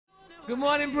Good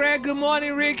morning, Brad. Good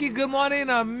morning, Rickey. Good morning,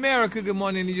 America. Good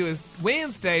morning to you. It's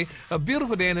Wednesday, a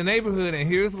beautiful day in the neighborhood, and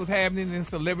here's what's happening in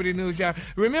celebrity news, y'all.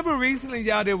 Remember recently,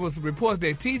 y'all, there was reports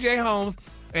that T.J. Holmes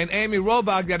and Amy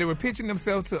Robach, they were pitching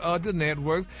themselves to other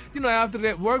networks. You know, after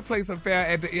that workplace affair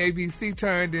at the ABC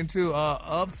turned into an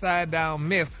upside-down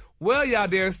mess. Well, y'all,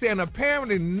 they're saying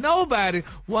apparently nobody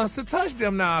wants to touch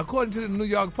them now. According to the New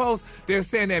York Post, they're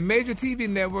saying that major TV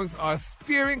networks are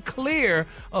steering clear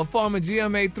of former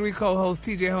GMA3 co-hosts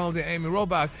T.J. Holmes and Amy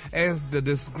Robach as the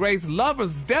disgraced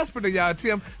lovers desperately, y'all,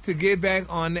 attempt to get back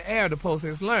on the air, the Post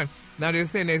has learned. Now, they're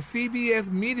saying that CBS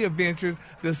Media Ventures,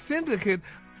 the syndicate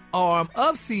arm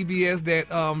of CBS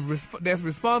that's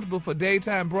responsible for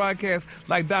daytime broadcasts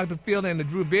like Dr. Phil and the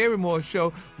Drew Barrymore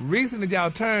show, recently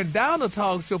y'all turned down a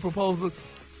talk show proposal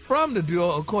from the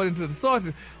duo, according to the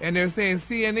sources. And they're saying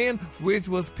CNN, which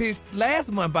was pitched last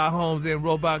month by Holmes and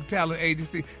Robach talent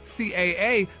agency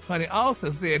CAA, honey,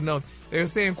 also said no. They're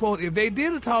saying, quote, if they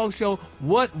did a talk show,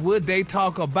 what would they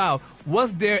talk about?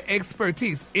 What's their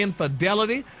expertise?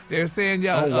 Infidelity? They're saying,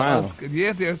 y'all,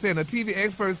 yes, they're saying a TV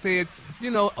expert said, you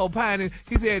know, opining,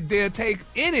 he said they'll take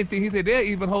anything. He said they'll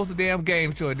even host a damn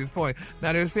game show at this point.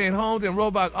 Now, they're saying Holmes and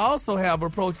Robach also have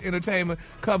approached entertainment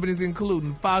companies,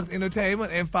 including Fox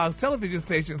Entertainment and Fox television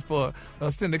stations for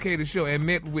a syndicated show, and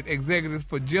met with executives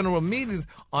for general meetings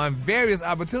on various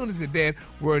opportunities that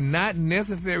were not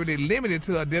necessarily limited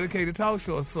to a dedicated talk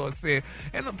show, a source said.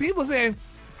 And the people saying,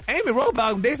 Amy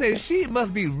Robach, they say she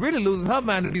must be really losing her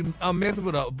mind to be messing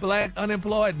with a black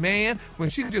unemployed man when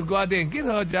she could just go out there and get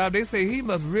her a job. They say he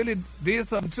must really did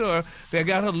something to her that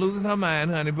got her losing her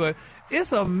mind, honey. But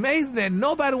it's amazing that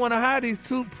nobody want to hire these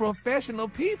two professional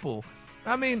people.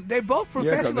 I mean, they both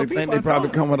professional people. They think they probably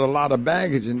come with a lot of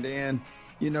baggage, and then,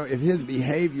 you know, if his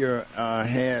behavior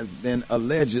has been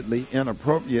allegedly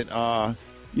inappropriate,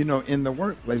 you know, in the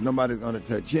workplace, nobody's going to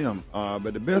touch him.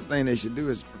 But the best thing they should do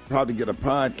is probably get a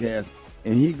podcast,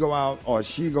 and he go out or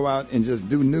she go out and just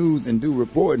do news and do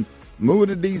reporting. Move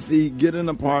to D.C., get an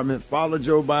apartment, follow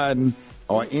Joe Biden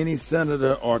or any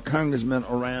senator or congressman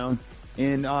around,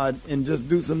 and just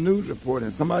do some news reporting.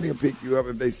 Somebody will pick you up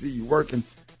if they see you working.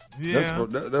 Yeah.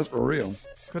 That's for real.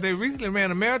 Because they recently ran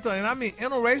a marathon, and I mean,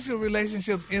 interracial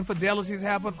relationships, infidelities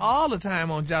happen all the time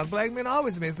on jobs. Black men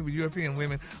always messing with European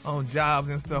women on jobs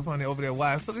and stuff on over their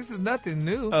wives. So this is nothing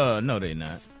new. No, they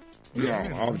not.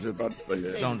 Yeah, I was just about to say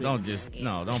that.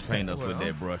 Don't paint us with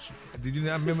that brush. Did you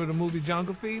not remember the movie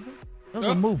Jungle Fever? That was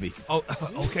a movie. Oh,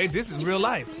 okay. This is real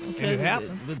life, and it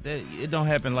happened. But it don't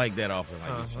happen like that often.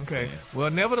 Okay. Well,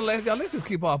 nevertheless, y'all, let's just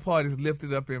keep our parties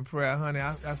lifted up in prayer, honey.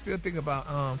 I still think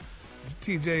about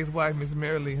TJ's wife, Miss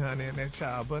Mary Lee, honey, and that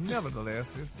child. But nevertheless,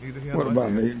 it's neither here nor there. What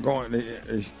about me going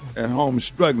at home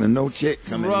struggling, no check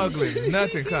coming Struggling,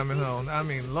 nothing coming home. I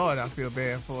mean, Lord, I feel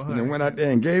bad for her. And then went out there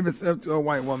and gave herself to a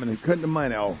white woman and cut the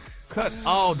money off. Cut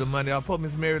all the money off. Poor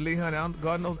Miss Mary Lee, honey.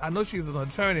 God knows, I know she's an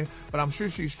attorney, but I'm sure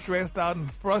she's stressed out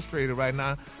and frustrated right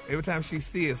now every time she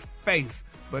sees his face.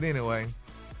 But anyway,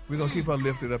 we're going to keep her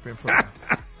lifted up in prayer.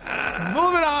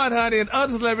 Moving on, honey, in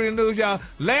other celebrity news, y'all.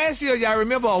 Last year, y'all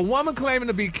remember a woman claiming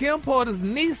to be Kim Porter's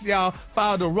niece, y'all,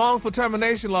 filed a wrongful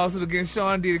termination lawsuit against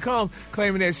Sean Diddy Combs,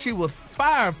 claiming that she was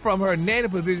fired from her nanny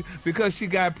position because she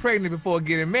got pregnant before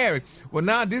getting married. Well,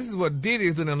 now this is what Diddy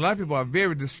is doing, and a lot of people are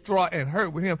very distraught and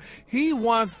hurt with him. He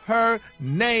wants her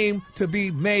name to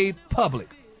be made public.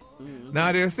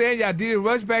 Now, they're saying y'all Diddy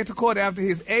rushed back to court after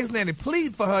his ex-nanny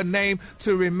pleaded for her name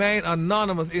to remain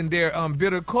anonymous in their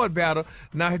bitter court battle.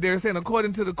 Now, they're saying,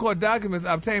 according to the court documents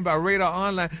obtained by Radar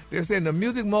Online, they're saying the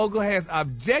music mogul has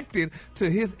objected to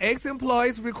his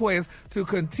ex-employee's request to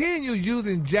continue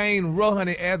using Jane Roe,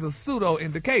 honey, as a pseudo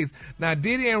in the case. Now,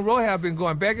 Diddy and Roe have been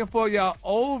going back and forth, y'all,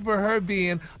 over her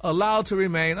being allowed to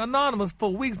remain anonymous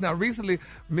for weeks. Now, recently,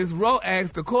 Ms. Roe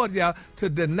asked the court, y'all, to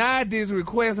deny Diddy's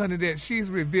request, honey, that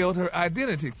she's revealed her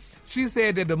identity. She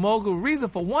said that the mogul reason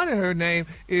for wanting her name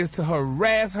is to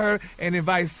harass her and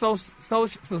invite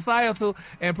societal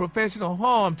and professional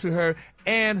harm to her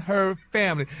and her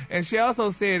family. And she also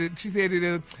said it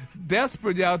is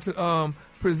desperate, y'all, to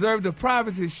preserve the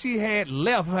privacy she had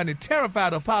left, honey,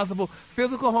 terrified of possible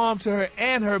physical harm to her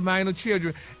and her minor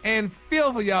children, and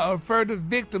fearful, y'all, of further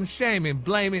victim shaming,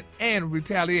 blaming, and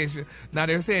retaliation. Now,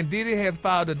 they're saying Diddy has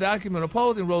filed a document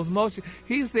opposing Roe's motion.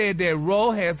 He said that Roe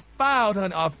has filed,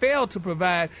 honey, or failed to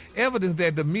provide evidence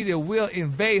that the media will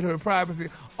invade her privacy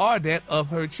or that of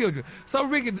her children. So,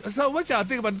 Ricky, so what y'all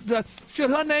think about, should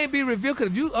her name be revealed?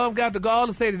 Because you got the gall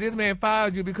to say that this man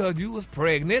fired you because you was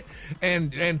pregnant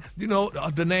and you know,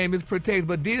 the name is protected,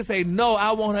 but did say, no,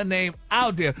 I want her name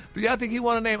out there. Do y'all think he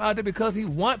want her name out there because he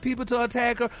want people to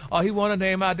attack her, or he want her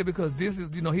name out there because this is,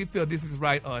 you know, he feel this is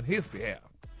right on his behalf?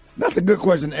 That's a good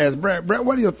question to ask. Brad,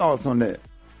 what are your thoughts on that?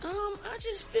 I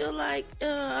just feel like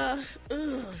that's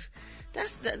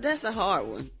a hard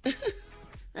one.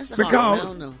 That's a hard one. I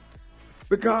don't know.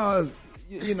 Because,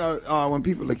 you know, when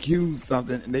people accuse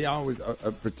something, they always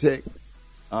protect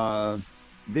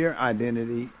their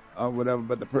identity or whatever,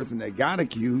 but the person that got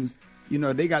accused, you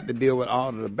know, they got to deal with all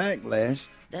of the backlash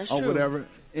or whatever,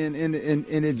 and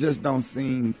it just don't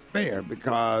seem fair,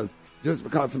 because just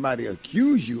because somebody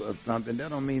accused you of something, that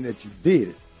don't mean that you did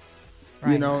it.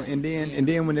 Right. You know, and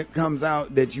then when it comes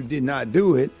out that you did not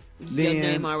do it, then your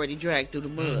name already dragged through the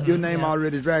mud. Your name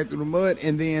already dragged through the mud,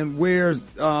 and then where's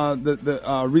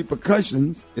the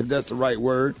repercussions, if that's the right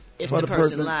word, if the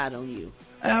person lied on you?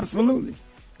 Absolutely.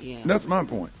 Yeah, that's my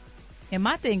point. And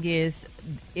my thing is,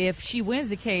 if she wins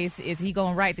the case, is he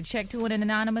gonna write the check to an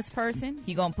anonymous person?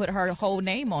 He gonna put her whole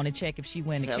name on the check if she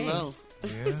win the case?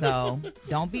 Yeah. So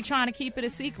don't be trying to keep it a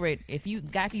secret if you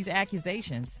got these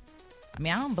accusations. I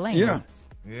mean, I don't blame her.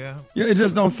 Yeah. It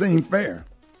just don't seem fair.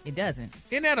 It doesn't.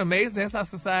 Isn't that amazing? That's how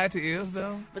society is,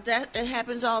 though. But that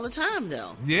happens all the time,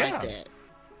 though. Yeah. Like that.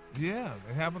 Yeah,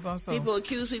 it happens on some. People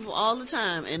accuse people all the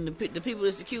time, and the people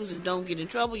that's accused don't get in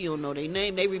trouble. You don't know their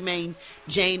name. They remain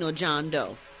Jane or John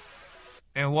Doe.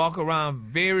 And walk around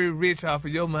very rich off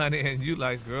of your money, and you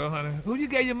like, girl, honey, who you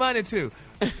gave your money to?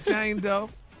 Jane Doe.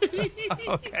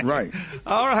 Okay. Right.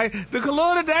 All right. The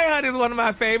color today, honey, is one of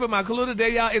my favorite. My color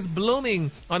today, y'all, is blooming.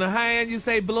 On the high end, you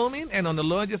say blooming, and on the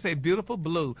low end, you say beautiful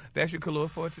blue. That's your color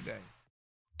for today.